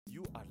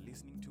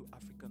listening to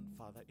African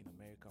Father in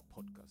America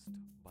podcast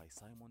by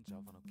Simon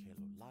Javan Okello,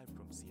 live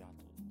from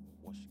Seattle,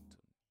 Washington,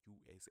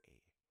 USA.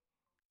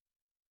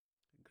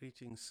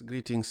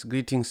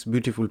 Greetings,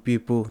 beautiful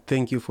people.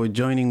 Thank you for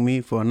joining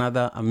me for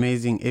another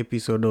amazing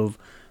episode of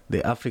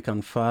the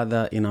African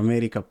Father in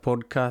America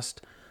podcast.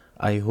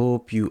 I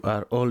hope you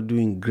are all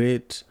doing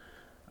great.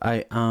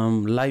 I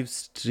am live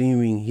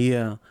streaming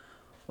here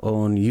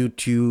on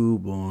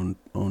YouTube,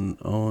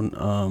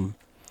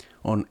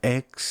 on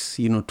X.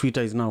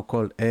 Twitter is now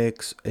called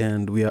X,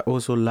 and we are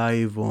also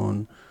live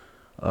on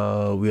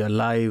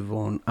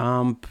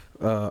AMP.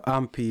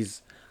 AMP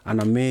is an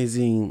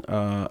amazing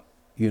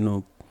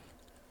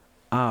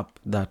app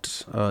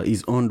that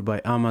is owned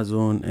by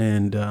Amazon,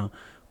 and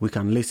we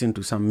can listen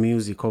to some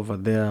music over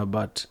there.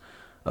 But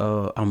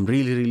I'm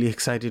really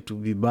excited to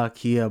be back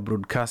here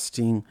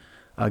broadcasting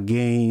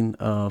again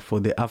for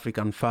the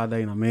African Father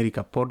in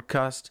America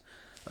podcast.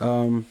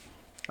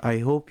 I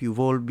hope you've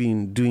all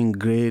been doing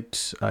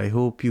great. I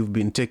hope you've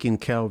been taking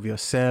care of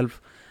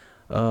yourself.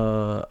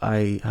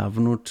 I have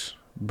not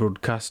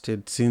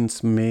broadcasted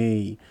since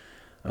May.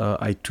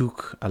 I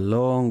took a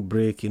long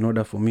break in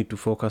order for me to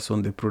focus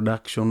on the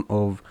production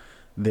of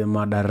the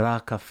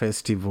Madaraka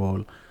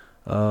Festival.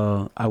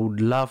 I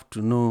would love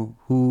to know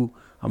who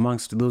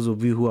amongst those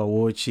of you who are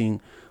watching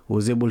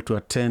was able to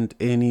attend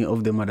any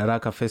of the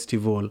Madaraka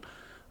Festival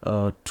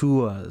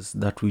tours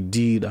that we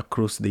did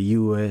across the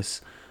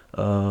US.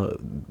 The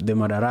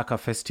Madaraka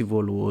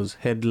Festival was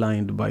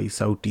headlined by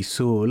Sauti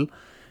Sol,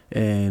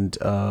 and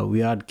we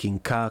had King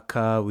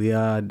Kaka, we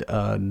had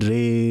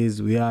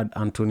Dre's, we had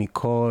Anthony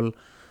Cole,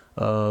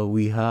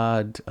 we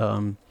had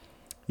the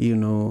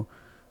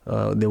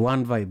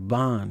One Vibe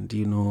Band.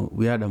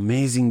 We had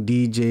amazing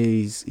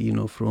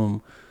DJs,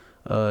 from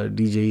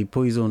DJ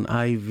Poison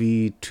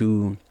Ivy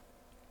to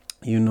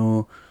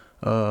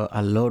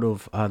a lot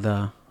of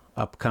other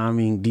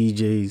upcoming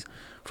DJs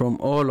from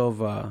all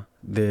over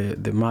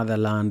the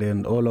motherland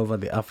and all over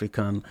the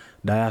African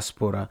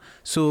diaspora.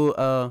 So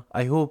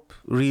I hope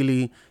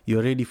really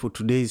you're ready for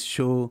today's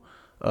show.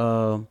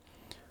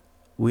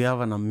 We have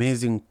an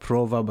amazing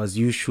proverb as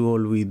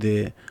usual with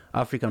the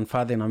African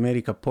Father in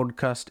America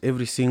podcast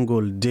every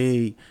single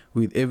day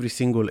with every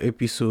single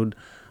episode.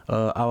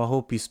 Our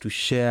hope is to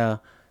share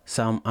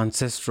some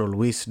ancestral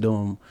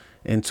wisdom.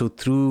 And so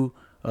through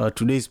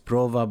today's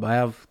proverb, I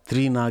have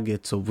 3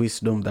 nuggets of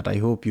wisdom that I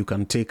hope you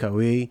can take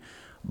away.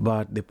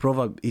 But the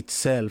proverb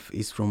itself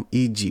is from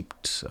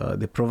Egypt.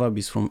 The proverb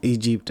is from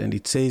Egypt, and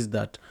it says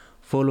that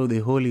follow the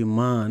holy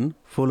man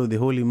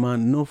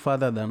no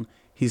further than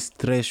his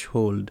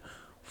threshold.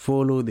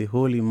 Follow the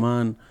holy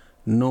man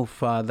no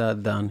further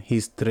than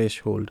his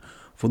threshold.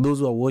 For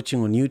those who are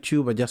watching on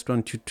YouTube, I just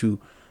want you to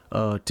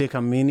take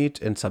a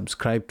minute and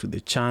subscribe to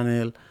the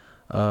channel.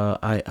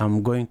 I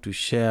am going to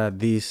share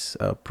this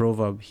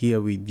proverb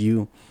here with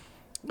you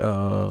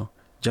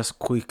just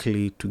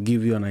quickly to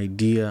give you an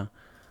idea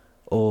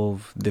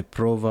of the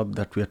proverb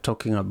that we are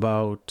talking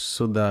about,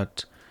 so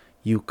that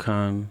you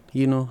can,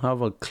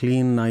 have a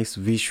clean, nice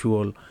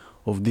visual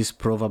of this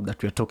proverb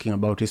that we are talking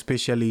about,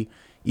 especially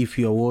if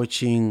you are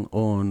watching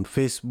on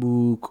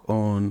Facebook,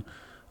 on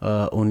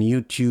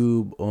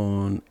YouTube,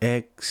 on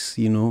X,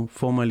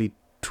 formerly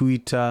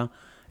Twitter,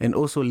 and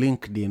also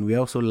LinkedIn. We are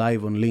also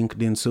live on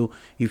LinkedIn. So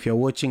if you're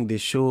watching the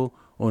show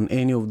on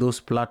any of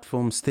those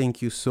platforms,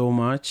 thank you so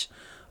much.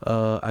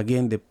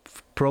 Again, the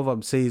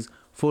proverb says,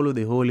 follow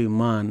the holy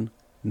man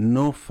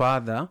no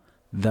further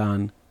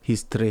than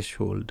his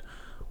threshold.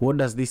 What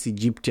does this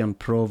Egyptian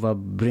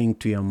proverb bring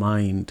to your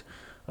mind?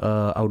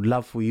 I would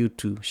love for you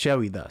to share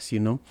with us,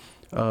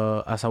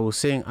 As I was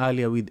saying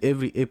earlier, with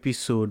every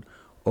episode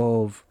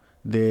of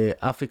the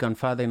African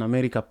Father in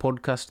America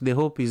podcast, the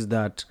hope is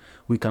that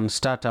we can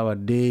start our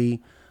day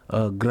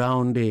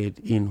grounded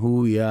in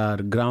who we are,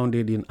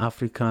 grounded in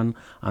African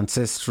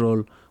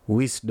ancestral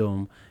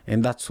wisdom.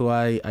 And that's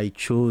why I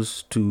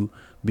chose to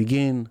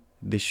begin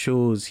the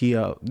shows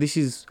here. This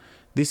is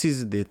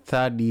the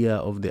 3rd year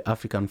of the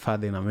African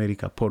Father in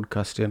America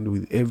podcast, and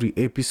with every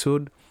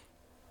episode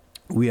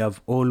we have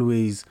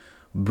always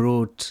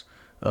brought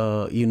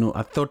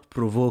a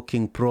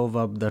thought-provoking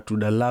proverb that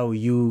would allow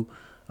you,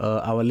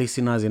 our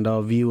listeners and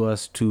our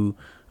viewers, to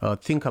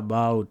think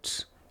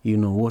about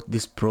what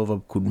this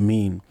proverb could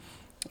mean.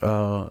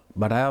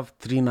 But I have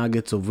 3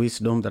 nuggets of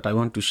wisdom that I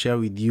want to share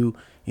with you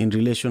in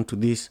relation to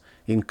this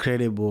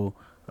incredible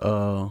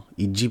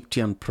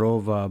Egyptian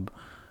proverb.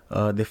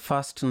 The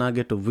first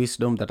nugget of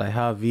wisdom that I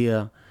have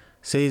here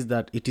says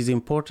that it is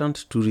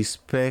important to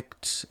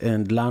respect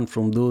and learn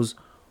from those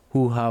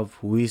who have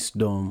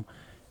wisdom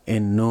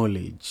and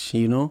knowledge,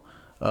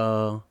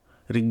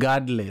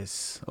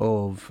 regardless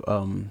of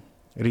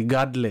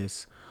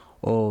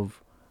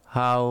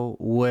how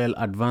well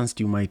advanced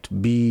you might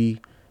be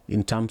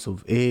in terms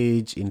of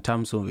age, in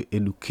terms of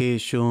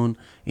education,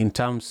 in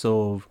terms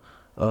of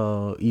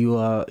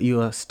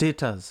your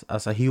status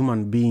as a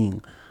human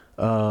being.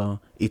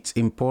 It's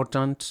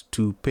important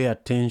to pay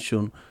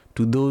attention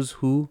to those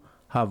who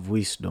have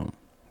wisdom.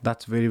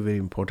 That's very, very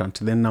important.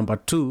 Then number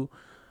 2,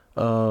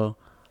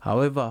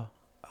 however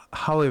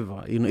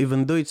however,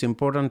 even though it's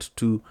important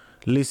to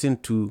listen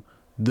to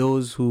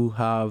those who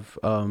have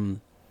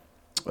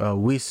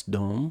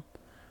wisdom,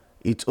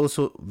 it's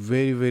also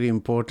very, very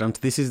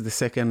important. This is the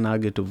second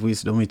nugget of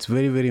wisdom. It's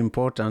very, very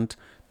important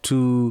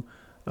to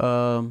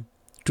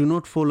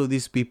not follow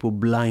these people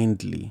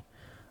blindly.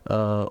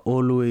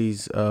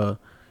 Always,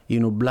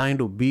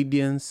 blind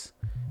obedience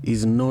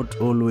is not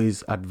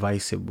always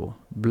advisable.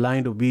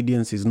 Blind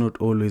obedience is not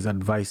always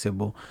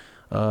advisable.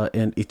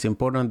 And it's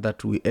important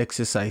that we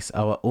exercise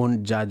our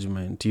own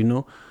judgment.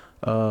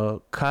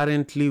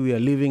 Currently, we are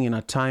living in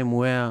a time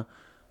where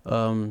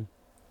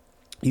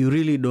you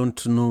really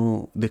don't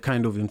know the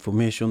kind of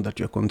information that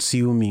you're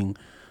consuming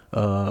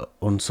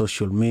on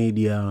social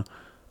media,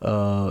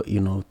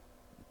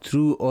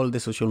 through all the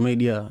social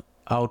media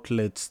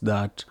outlets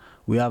that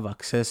we have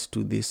access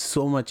to. This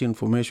so much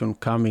information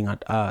coming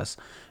at us.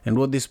 And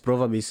what this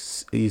proverb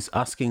is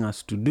asking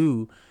us to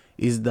do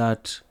is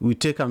that we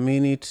take a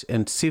minute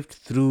and sift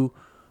through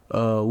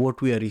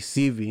what we are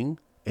receiving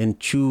and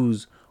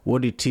choose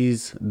what it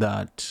is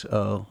that,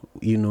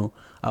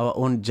 our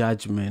own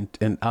judgment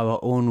and our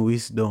own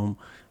wisdom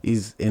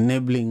is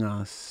enabling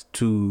us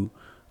to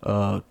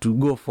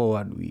go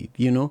forward with.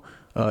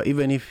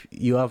 Even if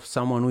you have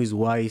someone who is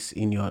wise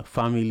in your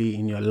family,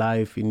 in your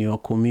life, in your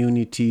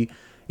community,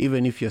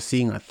 even if you're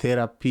seeing a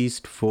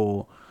therapist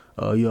for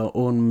your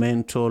own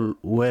mental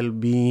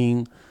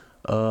well-being,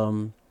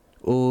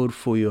 or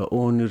for your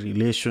own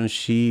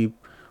relationship,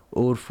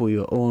 or for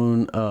your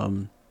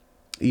own,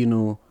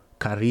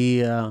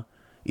 career,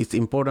 it's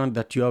important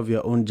that you have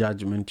your own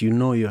judgment,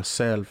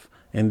 yourself,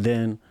 and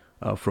then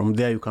from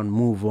there you can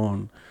move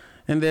on.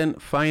 And then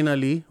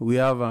finally, we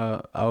have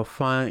our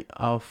final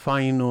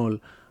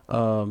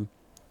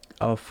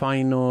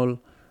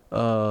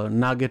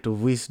nugget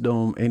of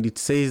wisdom, and it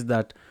says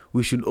that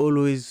we should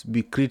always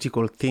be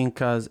critical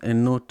thinkers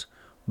and not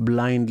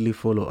blindly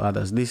follow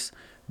others. This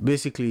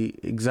basically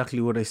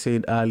exactly what I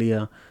said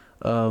earlier.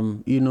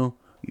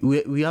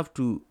 We have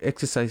to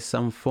exercise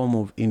some form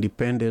of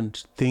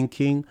independent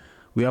thinking.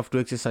 We have to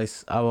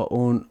exercise our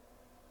own,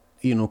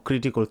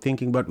 critical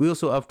thinking, but we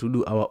also have to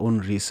do our own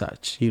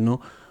research.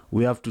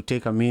 We have to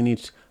take a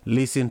minute,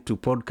 listen to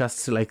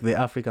podcasts like the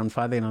African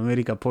Father in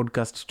America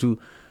podcast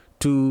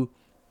to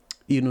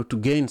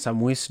gain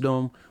some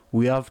wisdom.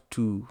 We have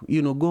to,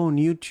 go on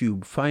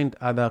YouTube, find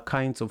other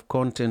kinds of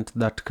content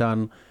that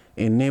can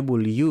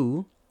enable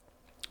you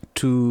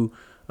to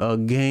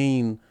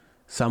gain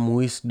some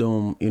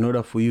wisdom in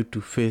order for you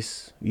to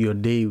face your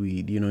day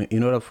with,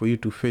 in order for you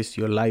to face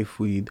your life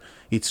with.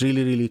 It's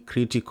really, really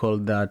critical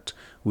that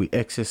we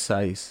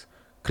exercise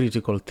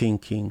critical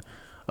thinking.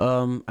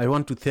 I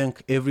want to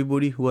thank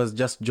everybody who has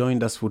just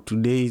joined us for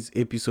today's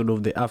episode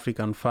of the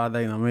African Father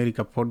in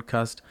America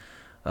podcast.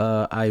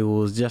 I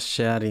was just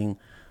sharing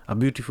a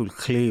beautiful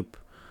clip,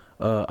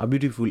 a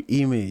beautiful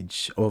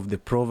image of the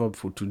proverb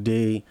for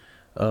today.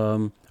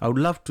 I would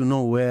love to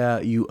know where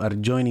you are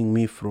joining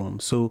me from.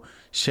 So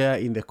share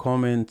in the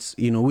comments,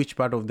 which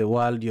part of the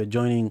world you're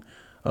joining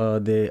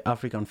the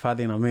African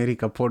Father in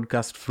America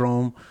podcast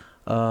from.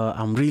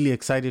 I'm really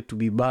excited to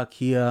be back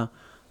here.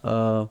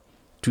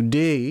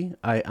 Today,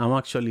 I am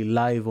actually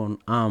live on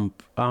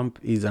AMP. AMP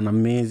is an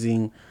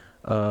amazing,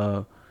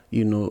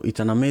 it's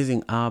an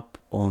amazing app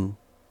on,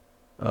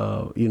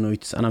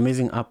 it's an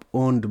amazing app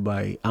owned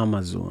by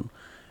Amazon.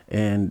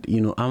 And,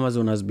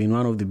 Amazon has been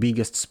one of the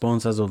biggest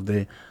sponsors of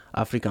the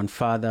African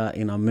Father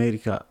in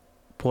America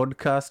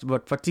podcast,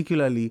 but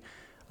particularly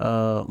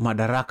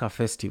Madaraka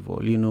Festival.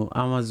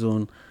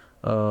 Amazon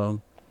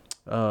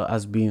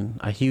has been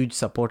a huge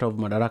supporter of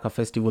Madaraka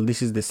Festival.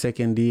 This is the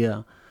second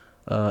year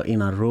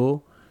in a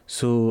row.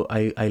 So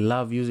I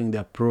love using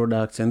their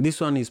products. And this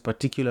one is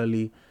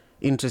particularly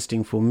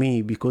interesting for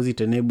me because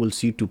it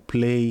enables you to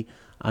play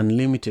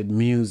unlimited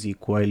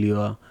music while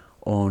you're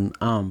on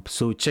AMP.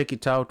 So check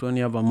it out when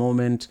you have a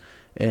moment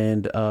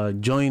and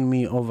join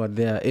me over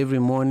there every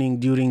morning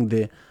during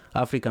the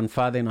African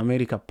Father in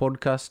America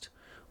podcast.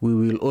 We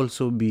will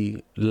also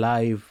be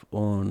live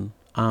on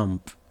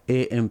AMP,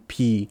 AMP.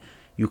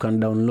 You can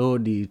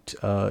download it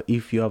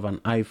if you have an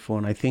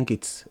iPhone. I think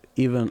it's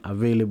even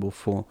available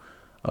for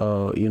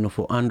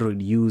for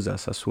Android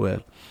users as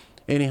well.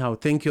 Anyhow,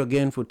 thank you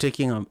again for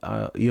taking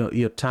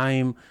your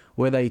time,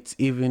 whether it's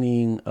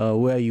evening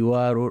where you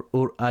are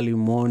or early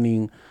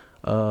morning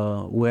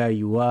where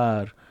you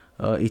are.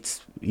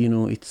 It's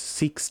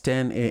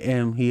 6:10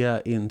 a.m.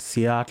 here in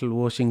Seattle,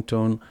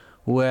 Washington,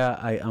 where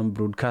I am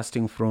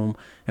broadcasting from.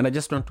 And I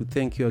just want to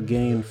thank you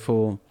again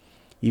for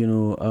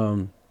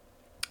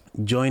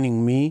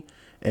joining me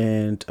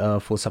and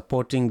for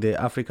supporting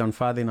the African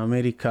Father in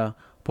America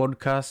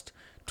podcast.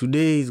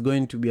 Today is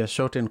going to be a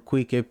short and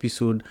quick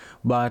episode,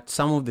 but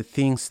some of the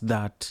things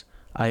that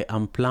I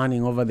am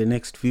planning over the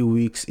next few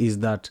weeks is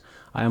that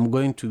I am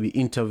going to be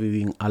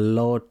interviewing a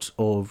lot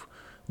of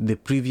the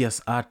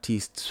previous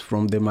artists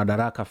from the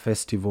Madaraka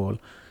Festival.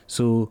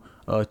 So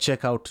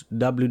check out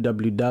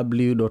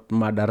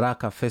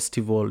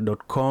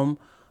www.madarakafestival.com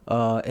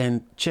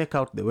and check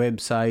out the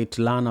website,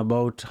 learn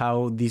about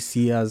how this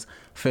year's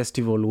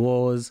festival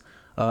was,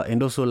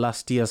 and also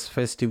last year's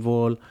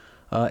festival,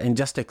 and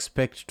just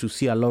expect to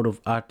see a lot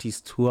of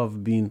artists who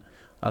have been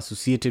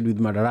associated with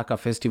Madaraka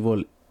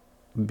Festival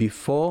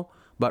before,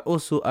 but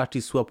also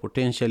artists who are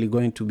potentially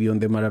going to be on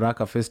the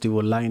Madaraka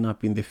Festival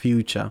lineup in the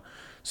future.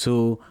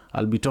 So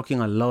I'll be talking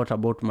a lot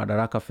about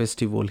Madaraka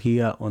Festival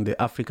here on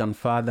the African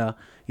Father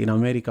in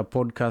America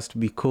podcast,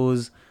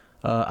 because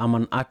I'm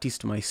an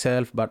artist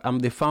myself, but I'm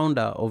the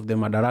founder of the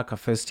Madaraka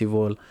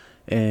Festival,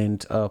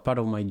 and part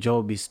of my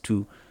job is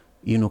to,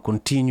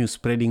 continue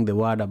spreading the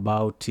word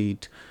about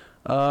it.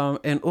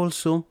 And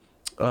also,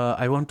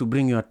 I want to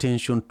bring your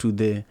attention to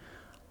the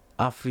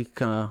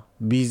Africa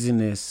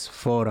Business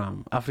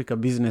Forum. Africa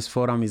Business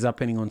Forum is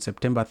happening on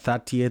September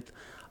 30th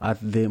at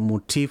the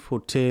Motif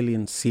Hotel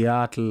in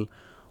Seattle,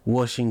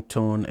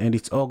 Washington, and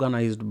it's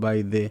organized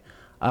by the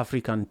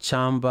African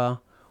Chamber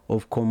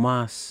of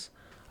Commerce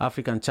of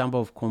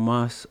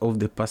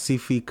the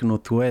Pacific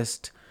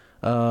Northwest.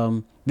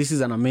 This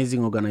is an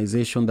amazing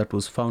organization that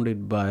was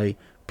founded by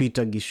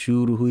Peter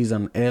Gishuru, who is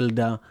an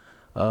elder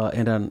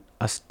and an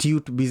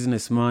astute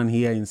businessman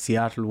here in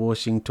Seattle,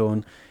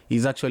 Washington.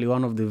 He's actually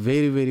one of the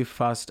very, very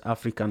first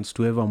Africans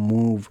to ever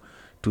move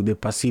to the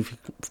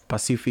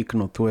Pacific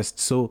Northwest.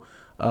 So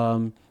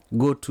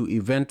go to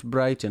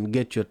Eventbrite and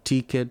get your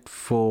ticket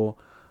for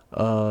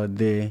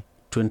the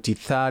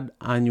 23rd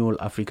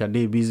Annual Africa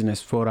Day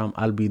Business Forum.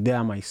 I'll be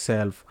there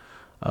myself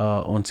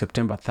on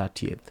September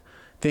 30th.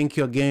 Thank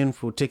you again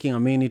for taking a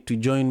minute to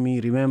join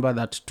me. Remember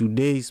that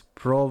today's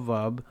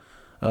proverb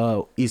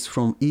is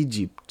from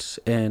Egypt,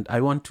 and I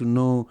want to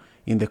know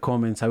in the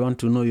comments, I want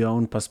to know your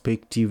own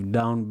perspective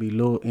down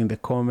below in the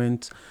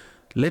comments.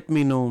 Let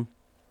me know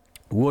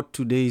what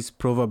today's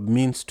proverb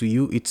means to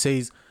you. It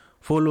says,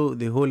 follow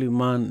the holy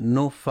man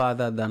no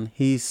further than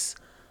his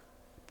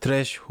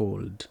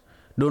threshold.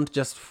 Don't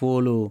just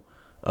follow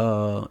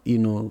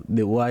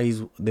the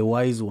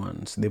wise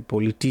ones, the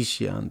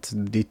politicians,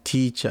 the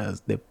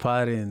teachers, the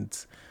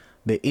parents,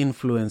 the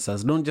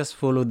influencers. Don't just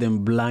follow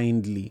them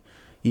blindly.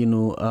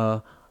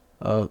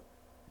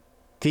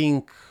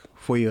 Think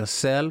for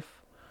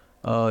yourself,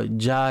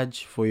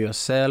 judge for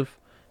yourself,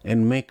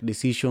 and make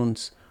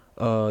decisions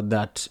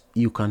that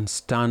you can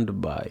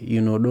stand by.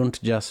 Don't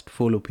just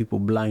follow people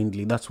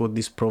blindly. That's what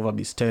this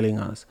proverb is telling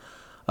us.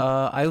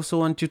 I also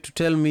want you to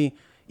tell me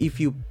if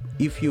you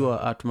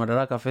are at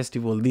Madaraka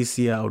Festival this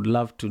year. I would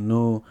love to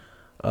know.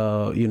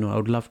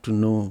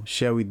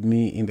 Share with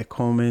me in the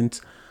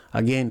comments.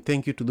 Again,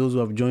 thank you to those who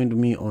have joined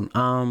me on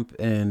AMP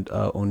and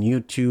on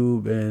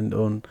YouTube and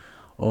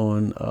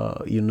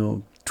on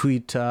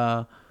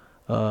Twitter.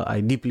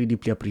 I deeply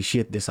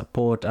appreciate the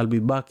support. I'll be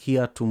back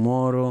here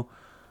tomorrow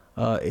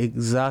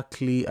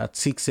exactly at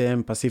 6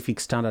 a.m. Pacific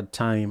Standard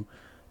Time,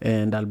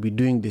 and I'll be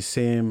doing the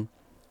same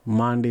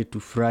Monday to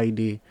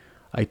Friday.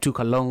 I took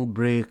a long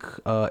break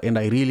and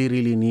I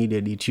really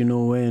needed it.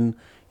 When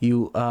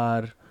you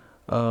are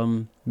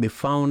the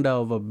founder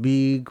of a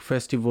big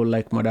festival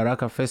like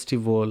Madaraka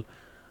Festival,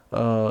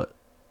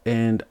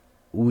 and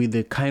with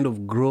the kind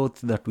of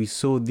growth that we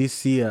saw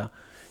this year,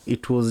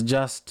 it was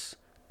just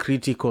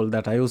critical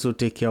that I also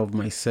take care of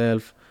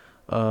myself.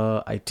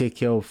 I take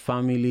care of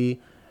family.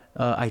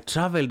 I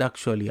traveled,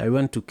 actually. I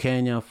went to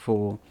Kenya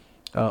for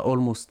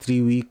almost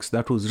 3 weeks.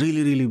 That was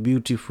really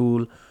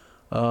beautiful.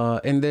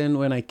 And then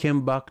when I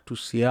came back to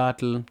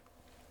Seattle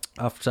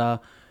after,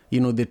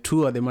 the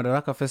tour, the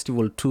Madaraka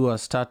Festival tour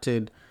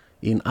started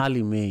in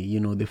early May.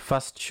 The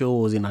first show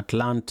was in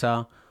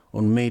Atlanta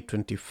on May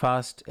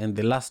 21st, and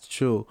the last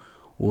show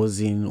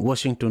was in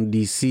Washington,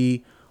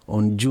 D.C.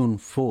 on June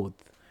 4th.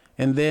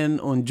 And then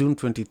on June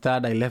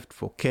 23rd, I left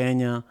for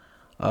Kenya.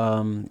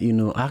 I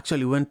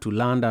actually went to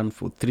London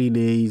for 3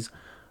 days.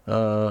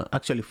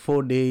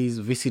 4 days,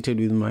 visited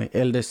with my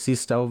eldest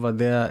sister over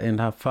there and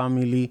her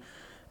family.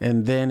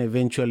 And then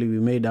eventually we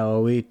made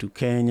our way to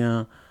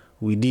Kenya.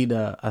 We did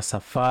a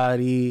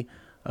safari.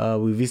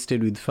 We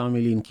visited with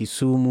family in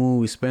Kisumu.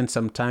 We spent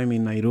some time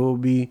in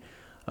Nairobi.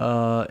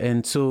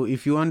 And so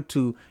if you want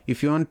to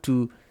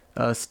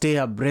stay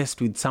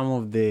abreast with some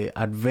of the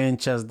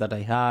adventures that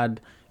I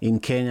had in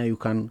Kenya, you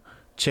can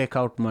check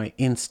out my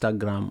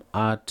Instagram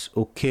at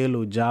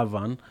Okelo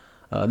Javan.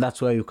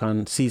 That's where you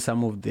can see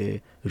some of the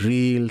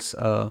reels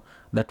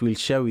that will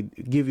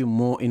give you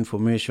more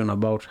information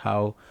about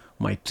how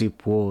my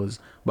trip was.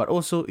 But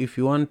also, if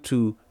you want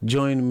to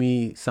join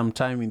me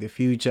sometime in the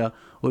future,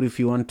 or if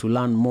you want to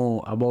learn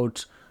more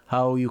about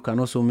how you can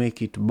also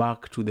make it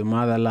back to the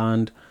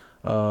motherland,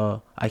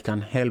 I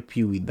can help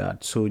you with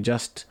that. So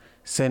just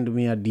send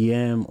me a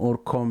DM or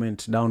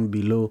comment down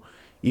below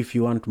if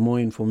you want more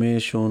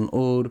information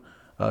or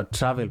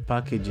travel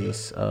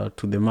packages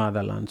to the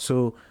motherland.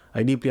 So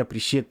I deeply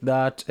appreciate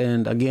that.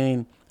 And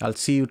again, I'll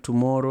see you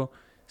tomorrow,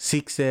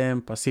 6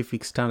 a.m.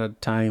 Pacific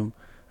Standard Time,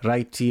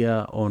 right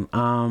here on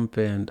AMP.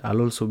 And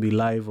I'll also be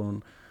live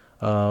on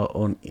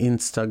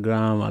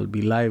Instagram. I'll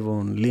be live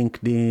on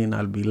LinkedIn.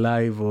 I'll be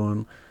live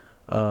on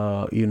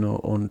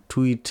on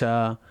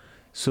Twitter.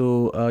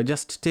 So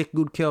just take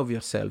good care of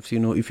yourselves.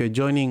 If you're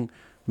joining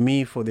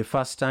me for the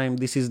first time,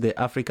 this is the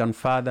African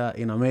Father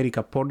in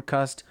America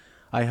podcast.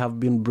 I have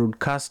been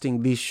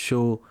broadcasting this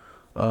show.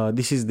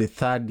 This is the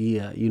third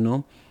year,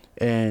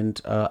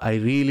 and I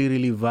really,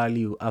 really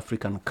value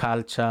African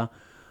culture.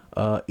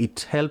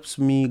 It helps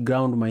me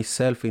ground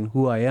myself in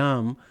who I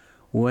am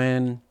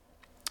when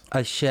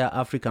I share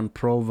African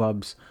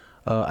proverbs.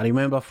 I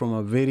remember from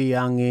a very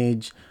young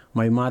age,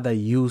 my mother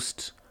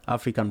used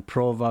African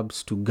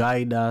proverbs to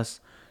guide us,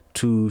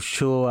 to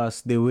show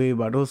us the way,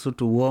 but also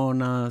to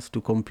warn us,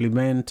 to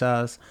compliment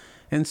us.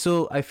 And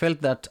so I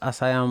felt that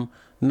as I am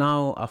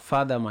now a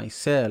father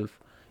myself,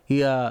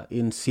 here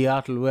in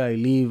Seattle where I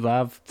live, I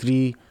have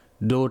 3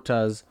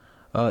 daughters.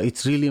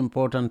 It's really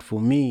important for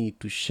me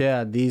to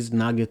share these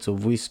nuggets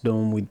of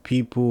wisdom with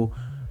people.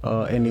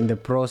 And in the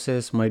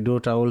process, my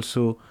daughter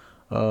also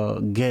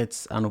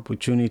gets an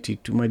opportunity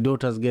to, my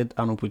daughters get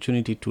an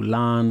opportunity to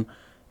learn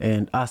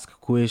and ask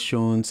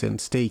questions and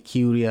stay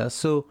curious.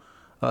 So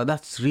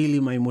that's really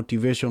my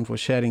motivation for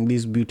sharing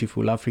these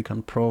beautiful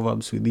African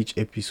proverbs with each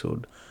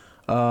episode.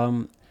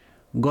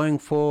 Going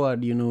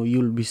forward,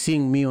 you'll be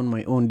seeing me on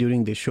my own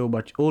during the show,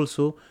 but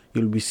also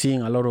you'll be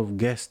seeing a lot of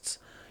guests.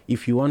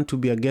 If you want to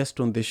be a guest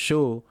on the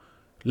show,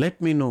 let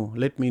me know.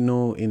 Let me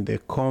know in the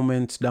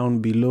comments down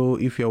below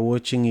if you're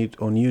watching it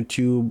on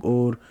YouTube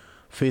or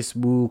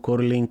Facebook or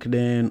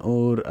LinkedIn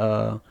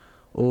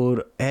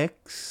or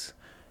X,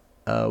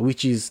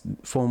 which is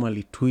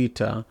formerly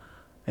Twitter.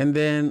 And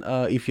then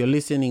if you're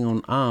listening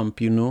on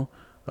AMP,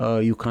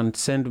 you can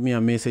send me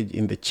a message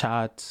in the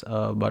chat,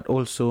 but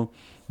also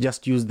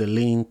just use the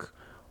link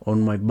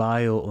on my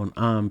bio on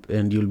AMP,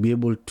 and you'll be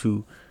able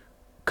to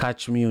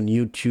catch me on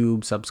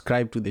YouTube,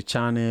 subscribe to the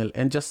channel,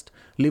 and just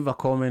leave a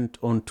comment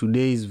on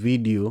today's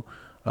video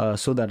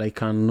so that I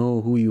can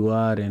know who you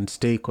are and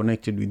stay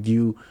connected with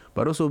you,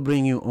 but also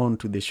bring you on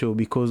to the show,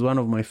 because one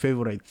of my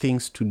favorite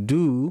things to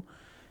do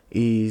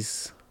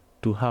is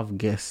to have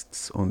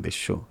guests on the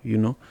show.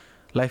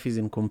 Life is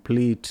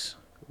incomplete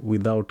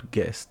without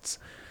guests.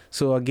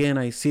 So again,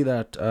 I see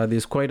that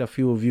there's quite a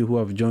few of you who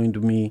have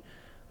joined me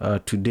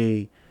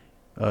today.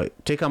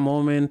 Take a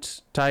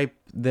moment, type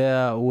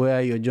there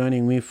where you're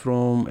joining me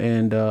from,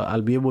 and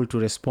I'll be able to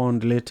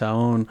respond later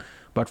on.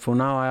 But for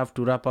now, I have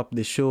to wrap up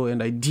the show,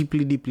 and I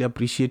deeply, deeply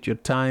appreciate your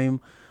time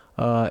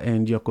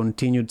and your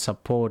continued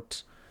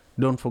support.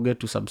 Don't forget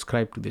to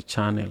subscribe to the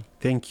channel.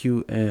 Thank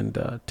you, and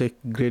take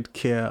great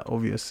care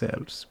of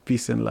yourselves.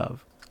 Peace and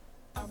love.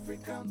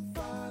 African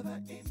Father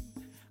in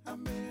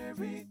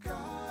America.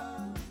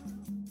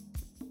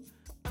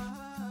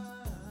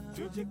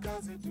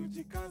 Tujikaze,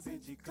 tujikaze,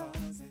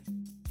 jikaze.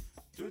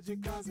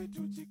 Tujikaze,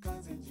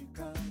 tujikaze,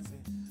 jikaze.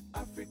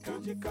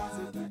 African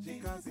Father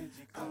in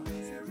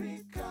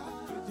America.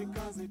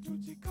 Tujikaze,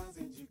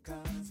 tujikaze,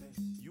 jikaze.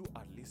 You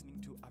are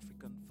listening to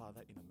African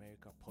Father in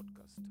America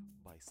podcast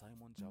by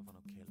Simon Javan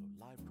Okello,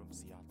 live from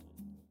Seattle,